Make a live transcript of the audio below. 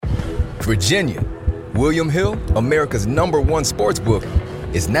Virginia, William Hill, America's #1 sports book,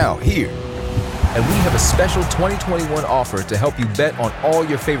 is now here. And we have a special 2021 offer to help you bet on all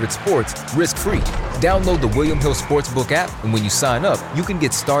your favorite sports risk-free. Download the William Hill Sportsbook app, and when you sign up, you can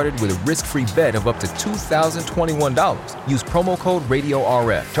get started with a risk-free bet of up to $2,021. Use promo code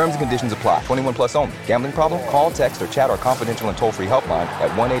RADIORF. Terms and conditions apply. 21 plus only. Gambling problem? Call, text, or chat our confidential and toll-free helpline at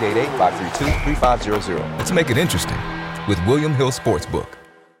 1-888-532-3500. Let's make it interesting with William Hill Sportsbook.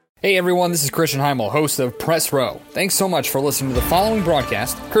 Hey everyone, this is Christian Heimel, host of Press Row. Thanks so much for listening to the following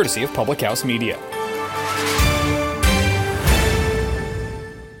broadcast, courtesy of Public House Media.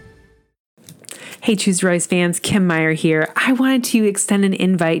 Hey, Choose to Rise fans, Kim Meyer here. I wanted to extend an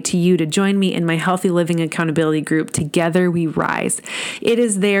invite to you to join me in my Healthy Living Accountability Group, Together We Rise. It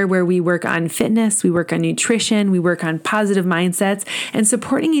is there where we work on fitness, we work on nutrition, we work on positive mindsets, and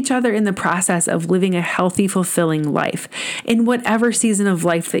supporting each other in the process of living a healthy, fulfilling life. In whatever season of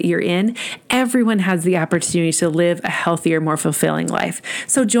life that you're in, everyone has the opportunity to live a healthier, more fulfilling life.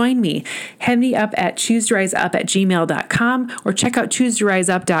 So join me. Head me up at chooseriseup@gmail.com or check out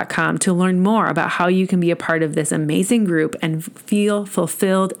chooseriseup.com to learn more about how you can be a part of this amazing group and feel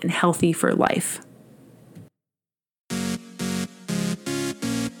fulfilled and healthy for life.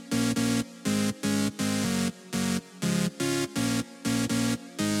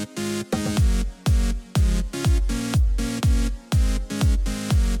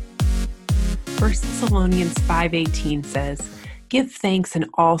 First Thessalonians 5:18 says, "Give thanks in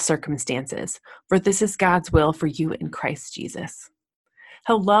all circumstances, for this is God's will for you in Christ Jesus."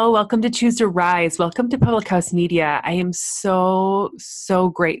 Hello, welcome to Choose to Rise. Welcome to Public House Media. I am so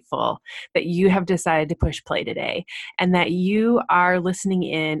grateful that you have decided to push play today and that you are listening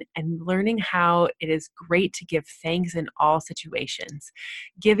in and learning how it is great to give thanks in all situations.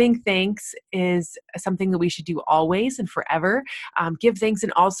 Giving thanks is something that we should do always and forever. Give thanks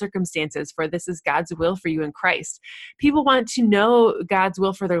in all circumstances, for this is God's will for you in Christ. People want to know God's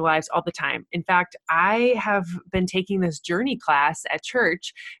will for their lives all the time. In fact, I have been taking this journey class at church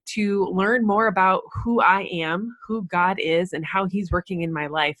to learn more about who I am, who God is, and how He's working in my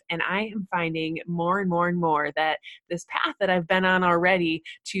life. And I am finding more and more and more that this path that I've been on already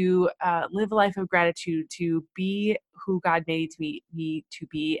to live a life of gratitude, to be who God made me to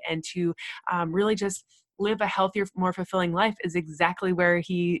be, and to really just live a healthier, more fulfilling life is exactly where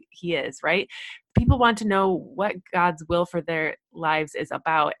he is, right? People want to know what God's will for their lives is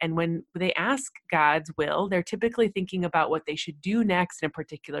about. And when they ask God's will, they're typically thinking about what they should do next in a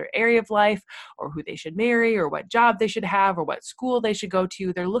particular area of life, or who they should marry, or what job they should have, or what school they should go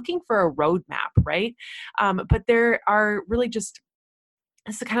to. They're looking for a roadmap, right? But there are really just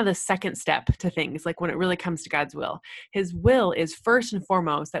this is kind of the second step to things, like when it really comes to God's will. His will is first and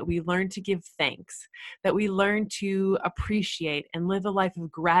foremost that we learn to give thanks, that we learn to appreciate and live a life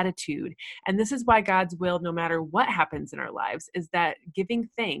of gratitude. And this is why God's will, no matter what happens in our lives, is that giving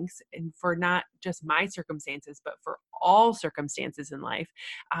thanks, and for not just my circumstances, but for all circumstances in life,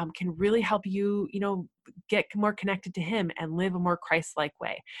 can really help you, get more connected to Him and live a more Christ-like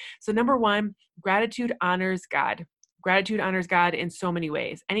way. So number one, gratitude honors God. Gratitude honors God in so many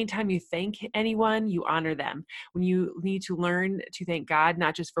ways. Anytime you thank anyone, you honor them. When you need to learn to thank God,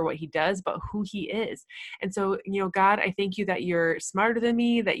 not just for what He does, but who He is. And so, God, I thank you that you're smarter than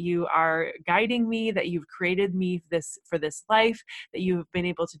me, that you are guiding me, that you've created me for this life, that you've been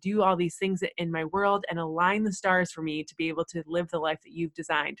able to do all these things in my world and align the stars for me to be able to live the life that you've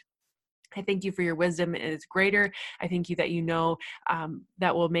designed. I thank you for your wisdom. It is greater. I thank you that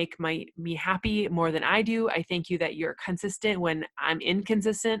that will make me happy more than I do. I thank you that you're consistent when I'm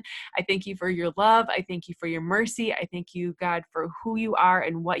inconsistent. I thank you for your love. I thank you for your mercy. I thank you, God, for who you are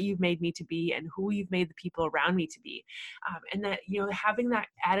and what you've made me to be and who you've made the people around me to be. And that, having that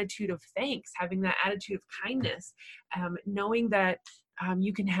attitude of thanks, having that attitude of kindness, knowing that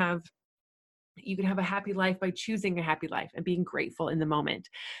you can have a happy life by choosing a happy life and being grateful in the moment.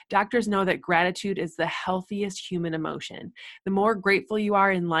 Doctors know that gratitude is the healthiest human emotion. The more grateful you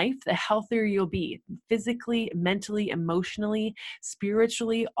are in life, the healthier you'll be physically, mentally, emotionally,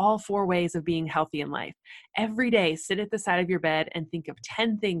 spiritually, all 4 ways of being healthy in life. Every day, sit at the side of your bed and think of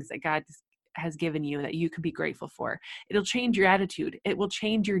 10 things that God has given you that you can be grateful for. It'll change your attitude. It will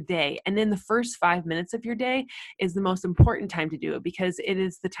change your day. And then the first 5 minutes of your day is the most important time to do it, because it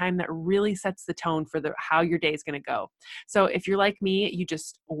is the time that really sets the tone for how your day is going to go. So if you're like me, you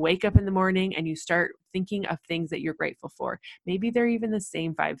just wake up in the morning and you start thinking of things that you're grateful for. Maybe they're even the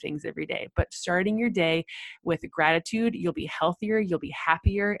same 5 things every day, but starting your day with gratitude, you'll be healthier, you'll be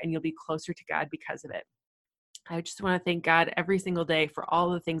happier, and you'll be closer to God because of it. I just want to thank God every single day for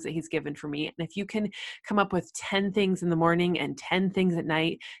all the things that he's given for me. And if you can come up with 10 things in the morning and 10 things at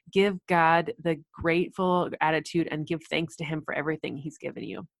night, give God the grateful attitude and give thanks to him for everything he's given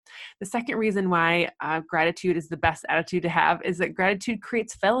you. The second reason why gratitude is the best attitude to have is that gratitude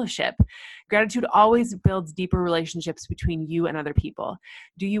creates fellowship. Gratitude always builds deeper relationships between you and other people.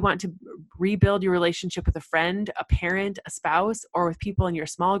 Do you want to rebuild your relationship with a friend, a parent, a spouse, or with people in your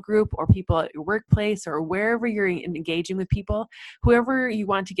small group or people at your workplace or wherever you're engaging with people? Whoever you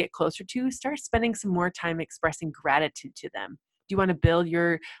want to get closer to, start spending some more time expressing gratitude to them. Do you want to build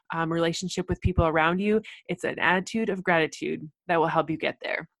your relationship with people around you? It's an attitude of gratitude that will help you get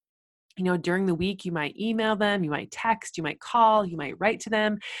there. During the week, you might email them, you might text, you might call, you might write to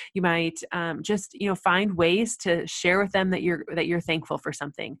them, you might just find ways to share with them that you're thankful for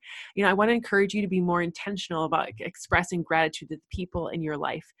something. I want to encourage you to be more intentional about expressing gratitude to the people in your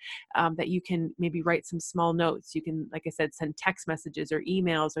life. That you can maybe write some small notes. You can, like I said, send text messages or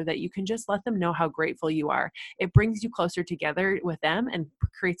emails, or that you can just let them know how grateful you are. It brings you closer together with them and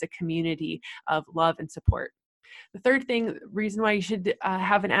creates a community of love and support. The third reason why you should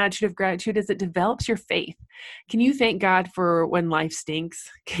have an attitude of gratitude is it develops your faith. Can you thank God for when life stinks?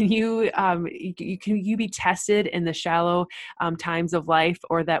 Can you be tested in the shallow times of life,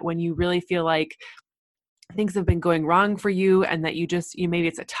 or that when you really feel like things have been going wrong for you and that maybe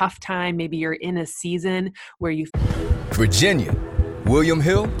it's a tough time, maybe you're in a season where you... Virginia, William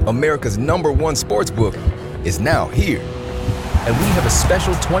Hill, America's #1 sports book, is now here. And we have a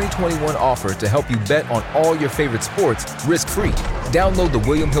special 2021 offer to help you bet on all your favorite sports risk-free. Download the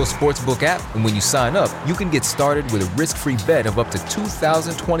William Hill Sportsbook app, and when you sign up, you can get started with a risk-free bet of up to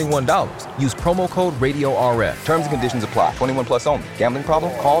 $2,021. Use promo code RADIORF. Terms and conditions apply. 21 plus only. Gambling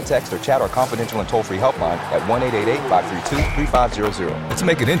problem? Call, text, or chat our confidential and toll-free helpline at 1-888-532-3500. Let's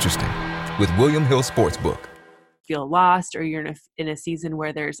make it interesting with William Hill Sportsbook. Feel lost, or you're in a season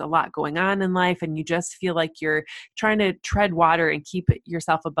where there's a lot going on in life and you just feel like you're trying to tread water and keep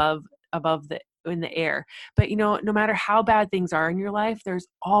yourself in the air. But no matter how bad things are in your life, there's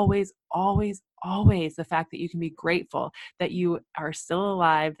always the fact that you can be grateful that you are still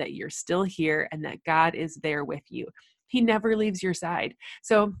alive, that you're still here, and that God is there with you. He never leaves your side.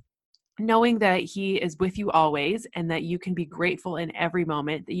 So knowing that he is with you always, and that you can be grateful in every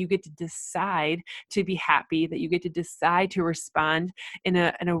moment, that you get to decide to be happy, that you get to decide to respond in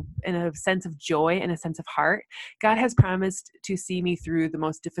a sense of joy and a sense of heart. God has promised to see me through the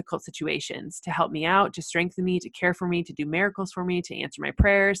most difficult situations, to help me out, to strengthen me, to care for me, to do miracles for me, to answer my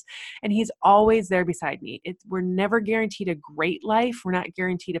prayers. And he's always there beside me. We're never guaranteed a great life. We're not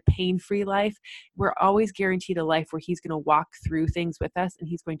guaranteed a pain-free life. We're always guaranteed a life where he's going to walk through things with us, and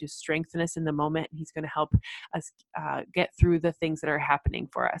he's going to strengthen us in the moment, and he's going to help us get through the things that are happening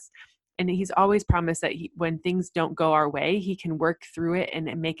for us. And he's always promised that when things don't go our way, he can work through it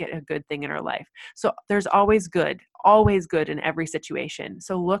and make it a good thing in our life. So there's always good in every situation.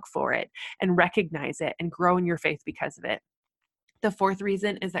 So look for it and recognize it and grow in your faith because of it. The fourth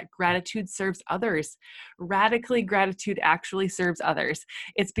reason is that gratitude serves others. Radically, gratitude actually serves others.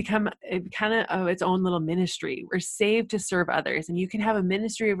 It's become kind of its own little ministry. We're saved to serve others, and you can have a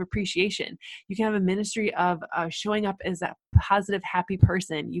ministry of appreciation. You can have a ministry of showing up as a positive, happy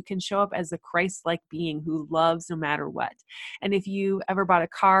person. You can show up as a Christ-like being who loves no matter what. And if you ever bought a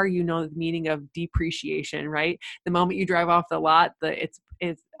car, you know the meaning of depreciation, right? The moment you drive off the lot, it's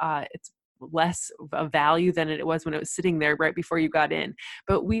less of value than it was when it was sitting there right before you got in.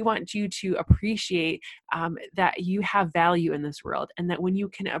 But we want you to appreciate that you have value in this world, and that when you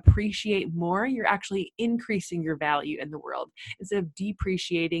can appreciate more, you're actually increasing your value in the world. Instead of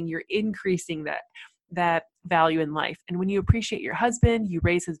depreciating, you're increasing that value in life. And when you appreciate your husband, you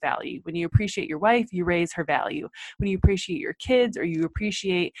raise his value. When you appreciate your wife, you raise her value. When you appreciate your kids, or you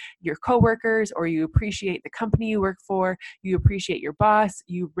appreciate your coworkers, or you appreciate the company you work for, you appreciate your boss,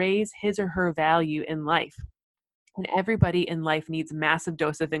 you raise his or her value in life. And everybody in life needs a massive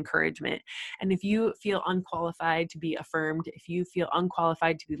dose of encouragement. And if you feel unqualified to be affirmed, if you feel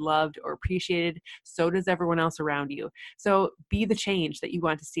unqualified to be loved or appreciated, so does everyone else around you. So be the change that you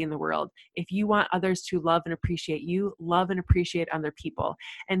want to see in the world. If you want others to love and appreciate you, love and appreciate other people.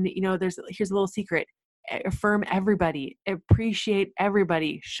 And here's a little secret. Affirm everybody, appreciate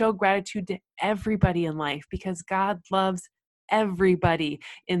everybody, show gratitude to everybody in life, because God loves everybody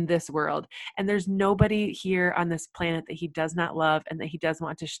in this world. And there's nobody here on this planet that he does not love and that he does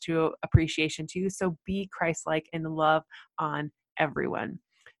want to show appreciation to. So be Christ-like and love on everyone.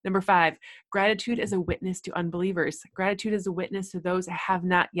 Number 5, gratitude is a witness to unbelievers. Gratitude is a witness to those that have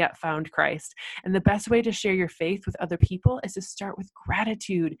not yet found Christ. And the best way to share your faith with other people is to start with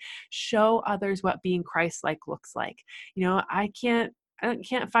gratitude. Show others what being Christ-like looks like. I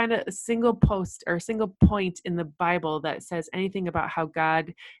can't find a single post or a single point in the Bible that says anything about how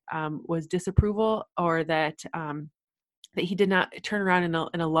God was disapproval, or that he did not turn around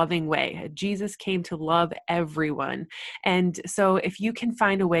in a loving way. Jesus came to love everyone. And so if you can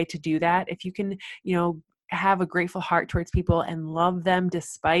find a way to do that, if you can, have a grateful heart towards people and love them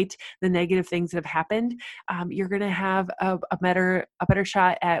despite the negative things that have happened, you're going to have a better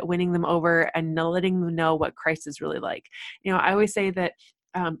shot at winning them over and letting them know what Christ is really like. I always say that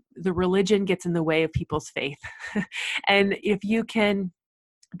the religion gets in the way of people's faith. And if you can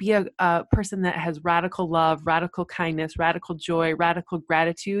be a person that has radical love, radical kindness, radical joy, radical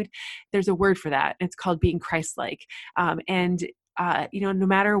gratitude, there's a word for that. It's called being Christ-like. No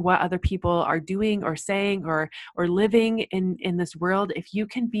matter what other people are doing or saying or living in this world, if you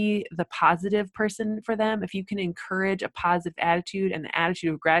can be the positive person for them, if you can encourage a positive attitude and the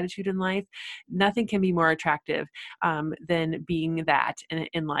attitude of gratitude in life, nothing can be more attractive than being that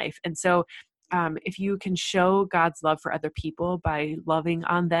in life. And so if you can show God's love for other people by loving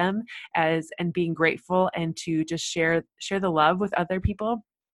on them and being grateful, and to just share the love with other people,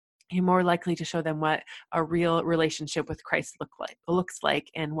 you're more likely to show them what a real relationship with Christ looks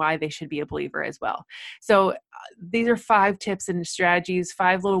like and why they should be a believer as well. So these are 5 tips and strategies,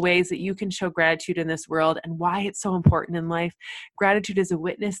 5 little ways that you can show gratitude in this world and why it's so important in life. Gratitude is a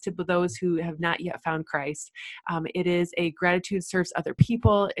witness to those who have not yet found Christ. Gratitude serves other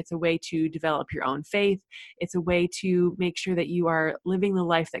people. It's a way to develop your own faith. It's a way to make sure that you are living the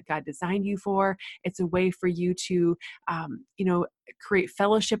life that God designed you for. It's a way for you to, create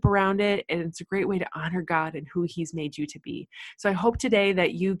fellowship around it. And it's a great way to honor God and who He's made you to be. So I hope today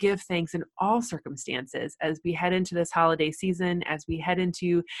that you give thanks in all circumstances as we head into this holiday season, as we head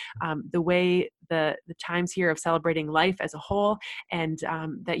into the times here of celebrating life as a whole, and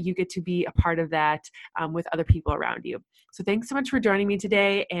that you get to be a part of that with other people around you. So thanks so much for joining me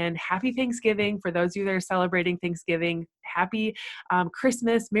today, and happy Thanksgiving for those of you that are celebrating Thanksgiving. Happy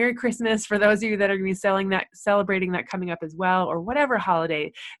Christmas, Merry Christmas for those of you that are going to be celebrating that coming up as well, or whatever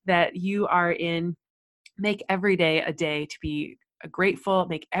holiday that you are in. Make every day a day to be grateful.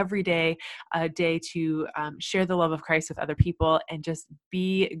 Make every day a day to share the love of Christ with other people and just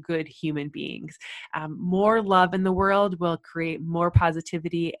be good human beings. More love in the world will create more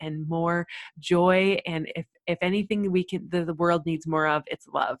positivity and more joy. And if anything the world needs more of, it's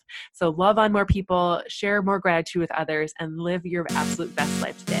love. So love on more people, share more gratitude with others, and live your absolute best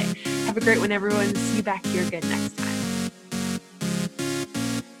life today. Have a great one, everyone. See you back here again next time.